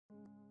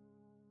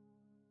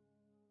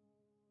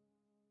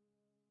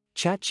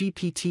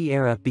ChatGPT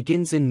era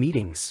begins in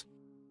meetings.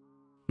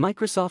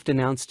 Microsoft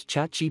announced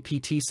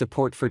ChatGPT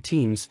support for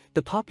Teams,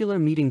 the popular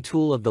meeting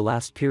tool of the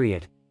last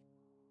period.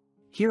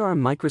 Here are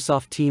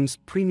Microsoft Teams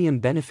premium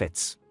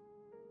benefits.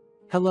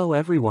 Hello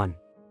everyone.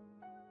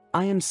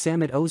 I am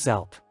Samit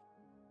Ozalp.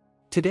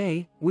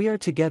 Today, we are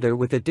together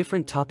with a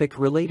different topic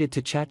related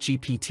to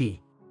ChatGPT.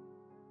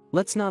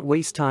 Let's not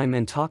waste time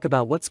and talk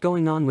about what's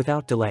going on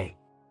without delay.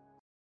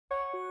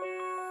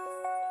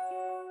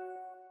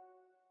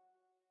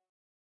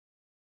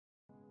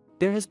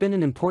 There has been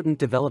an important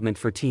development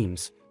for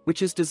Teams,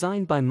 which is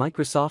designed by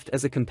Microsoft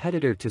as a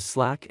competitor to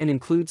Slack and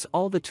includes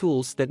all the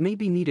tools that may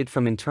be needed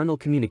from internal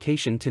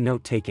communication to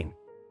note-taking.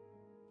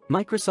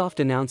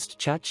 Microsoft announced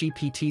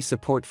ChatGPT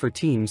support for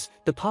Teams,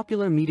 the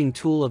popular meeting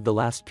tool of the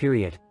last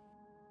period.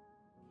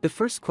 The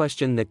first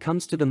question that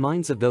comes to the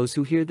minds of those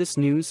who hear this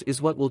news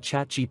is what will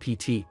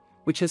ChatGPT,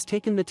 which has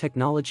taken the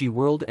technology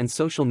world and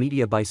social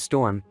media by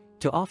storm,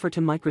 to offer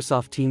to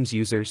Microsoft Teams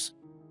users?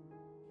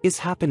 Is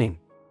happening.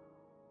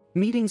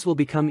 Meetings will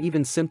become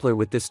even simpler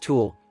with this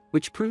tool,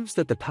 which proves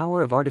that the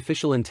power of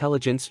artificial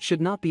intelligence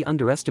should not be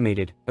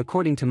underestimated,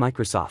 according to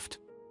Microsoft.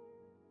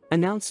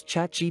 Announced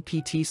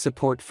ChatGPT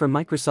support for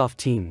Microsoft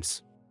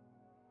Teams.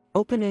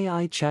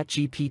 OpenAI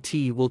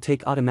ChatGPT will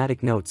take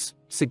automatic notes,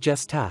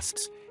 suggest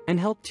tasks, and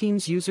help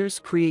Teams users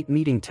create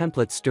meeting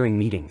templates during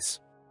meetings.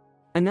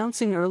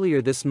 Announcing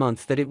earlier this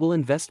month that it will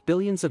invest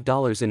billions of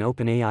dollars in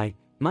OpenAI,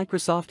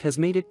 Microsoft has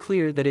made it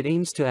clear that it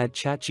aims to add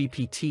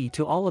ChatGPT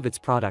to all of its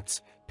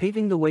products,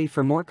 paving the way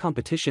for more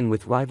competition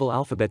with rival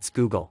Alphabet's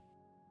Google.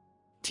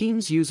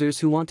 Teams users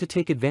who want to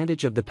take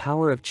advantage of the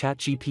power of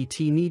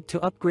ChatGPT need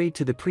to upgrade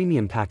to the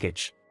premium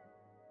package.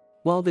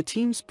 While the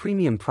Teams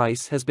premium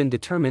price has been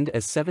determined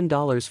as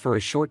 $7 for a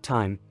short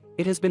time,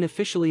 it has been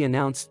officially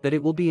announced that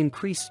it will be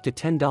increased to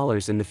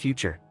 $10 in the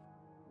future.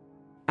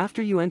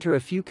 After you enter a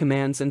few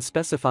commands and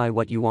specify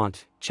what you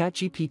want,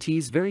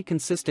 ChatGPT's very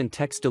consistent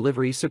text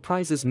delivery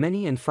surprises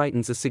many and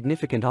frightens a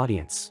significant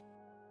audience.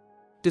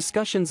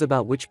 Discussions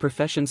about which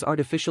professions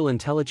artificial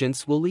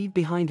intelligence will leave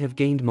behind have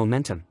gained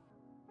momentum.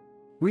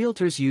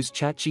 Realtors use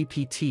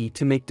ChatGPT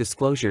to make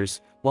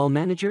disclosures, while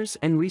managers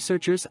and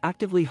researchers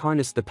actively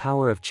harness the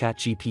power of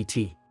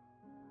ChatGPT.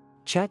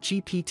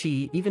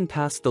 ChatGPT even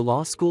passed the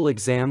law school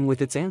exam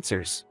with its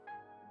answers.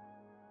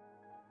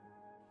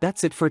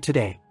 That's it for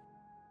today.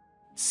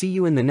 See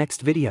you in the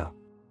next video.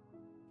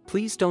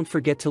 Please don't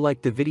forget to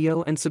like the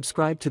video and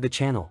subscribe to the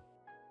channel.